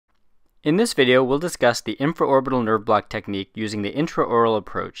In this video, we'll discuss the infraorbital nerve block technique using the intraoral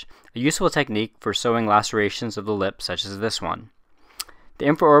approach, a useful technique for sewing lacerations of the lip such as this one. The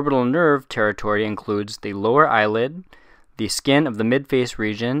infraorbital nerve territory includes the lower eyelid, the skin of the midface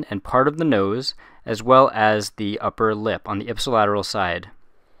region and part of the nose, as well as the upper lip on the ipsilateral side.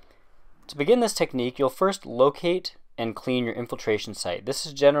 To begin this technique, you'll first locate and clean your infiltration site. This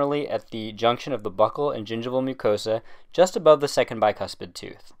is generally at the junction of the buccal and gingival mucosa, just above the second bicuspid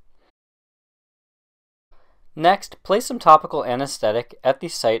tooth. Next, place some topical anesthetic at the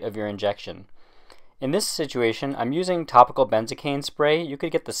site of your injection. In this situation, I'm using topical benzocaine spray. You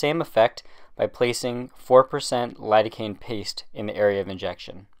could get the same effect by placing 4% lidocaine paste in the area of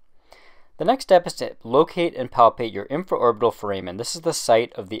injection. The next step is to locate and palpate your infraorbital foramen. This is the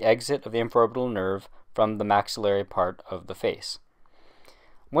site of the exit of the infraorbital nerve from the maxillary part of the face.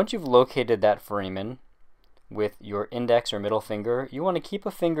 Once you've located that foramen with your index or middle finger, you want to keep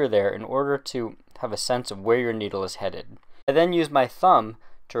a finger there in order to have a sense of where your needle is headed. I then use my thumb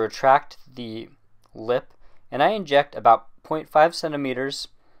to retract the lip, and I inject about 0.5 centimeters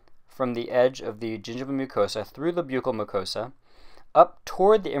from the edge of the gingival mucosa through the buccal mucosa up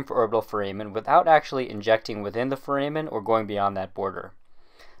toward the infraorbital foramen without actually injecting within the foramen or going beyond that border.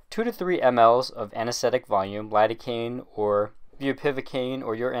 2 to 3 mLs of anesthetic volume, lidocaine or bupivacaine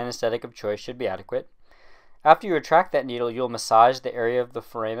or your anesthetic of choice should be adequate. After you retract that needle, you'll massage the area of the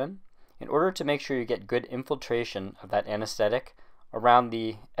foramen in order to make sure you get good infiltration of that anesthetic around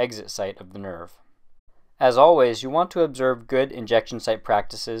the exit site of the nerve. As always, you want to observe good injection site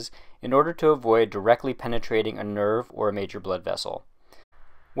practices in order to avoid directly penetrating a nerve or a major blood vessel.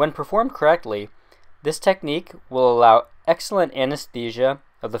 When performed correctly, this technique will allow excellent anesthesia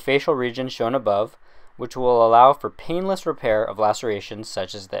of the facial region shown above, which will allow for painless repair of lacerations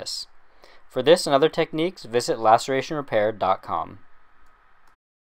such as this. For this and other techniques, visit lacerationrepair.com.